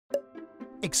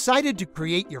Excited to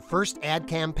create your first ad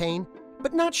campaign,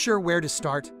 but not sure where to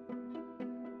start?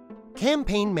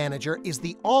 Campaign Manager is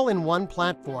the all-in-one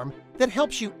platform that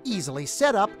helps you easily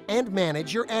set up and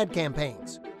manage your ad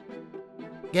campaigns.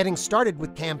 Getting started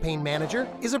with Campaign Manager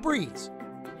is a breeze.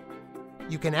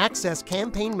 You can access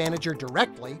Campaign Manager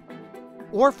directly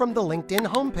or from the LinkedIn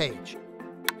homepage.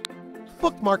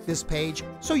 Bookmark this page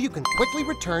so you can quickly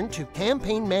return to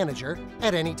Campaign Manager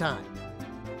at any time.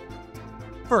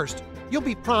 First, you'll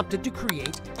be prompted to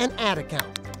create an ad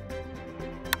account.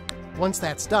 Once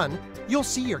that's done, you'll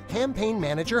see your Campaign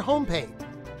Manager homepage.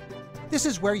 This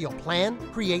is where you'll plan,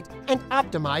 create, and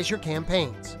optimize your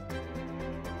campaigns.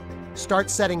 Start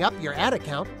setting up your ad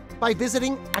account by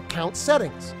visiting Account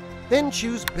Settings. Then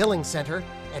choose Billing Center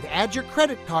and add your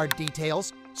credit card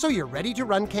details so you're ready to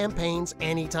run campaigns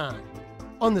anytime.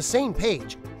 On the same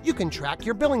page, you can track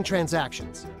your billing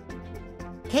transactions.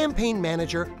 Campaign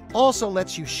Manager also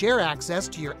lets you share access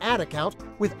to your ad account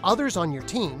with others on your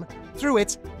team through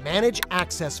its Manage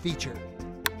Access feature.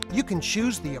 You can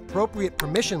choose the appropriate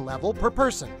permission level per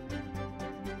person.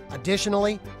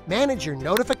 Additionally, manage your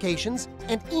notifications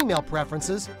and email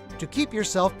preferences to keep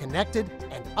yourself connected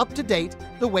and up to date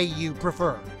the way you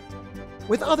prefer.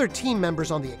 With other team members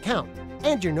on the account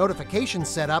and your notifications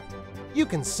set up, you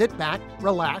can sit back,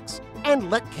 relax, and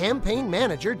let Campaign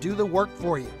Manager do the work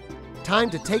for you.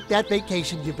 Time to take that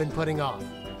vacation you've been putting off.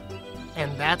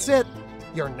 And that's it.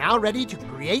 You're now ready to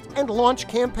create and launch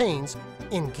campaigns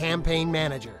in Campaign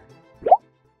Manager.